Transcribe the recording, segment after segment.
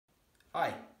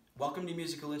Hi, welcome to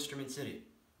Musical Instrument City.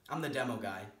 I'm the demo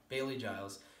guy, Bailey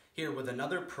Giles, here with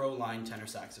another Pro Line tenor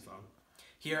saxophone.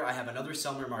 Here I have another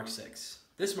Selmer Mark VI.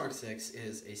 This Mark VI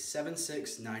is a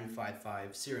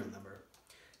 76955 serial number.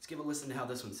 Let's give a listen to how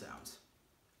this one sounds.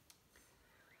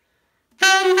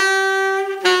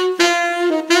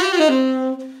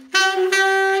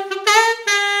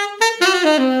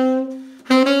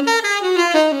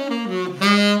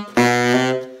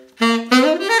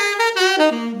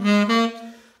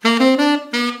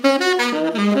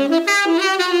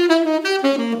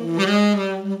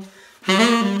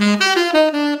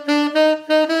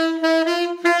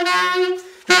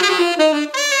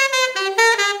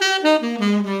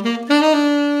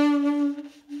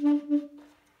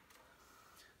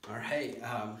 Alright,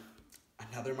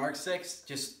 another Mark VI.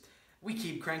 We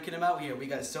keep cranking them out here. We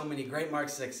got so many great Mark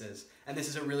VIs, and this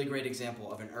is a really great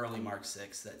example of an early Mark VI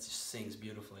that just sings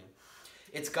beautifully.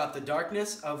 It's got the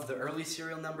darkness of the early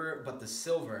serial number, but the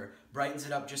silver brightens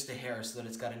it up just a hair so that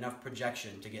it's got enough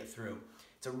projection to get through.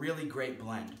 It's a really great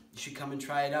blend. You should come and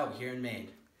try it out here in Maine.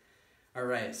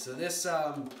 Alright, so this,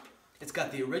 it's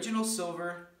got the original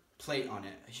silver plate on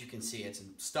it. As you can see, it's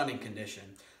in stunning condition.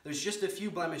 There's just a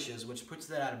few blemishes, which puts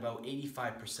that at about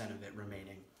 85% of it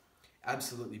remaining.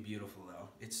 Absolutely beautiful, though.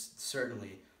 It's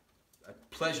certainly a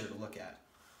pleasure to look at.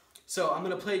 So I'm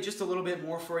going to play just a little bit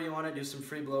more for you on it, do some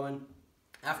free blowing.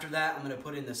 After that, I'm going to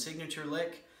put in the signature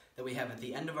lick that we have at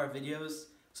the end of our videos,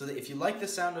 so that if you like the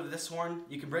sound of this horn,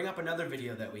 you can bring up another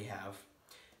video that we have,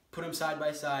 put them side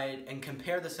by side, and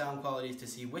compare the sound qualities to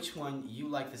see which one you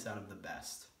like the sound of the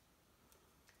best.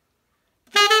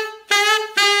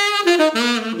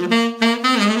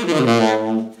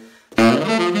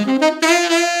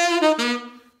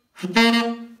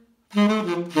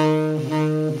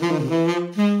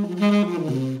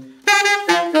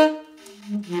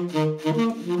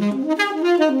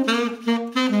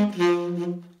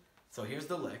 So here's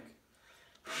the lick.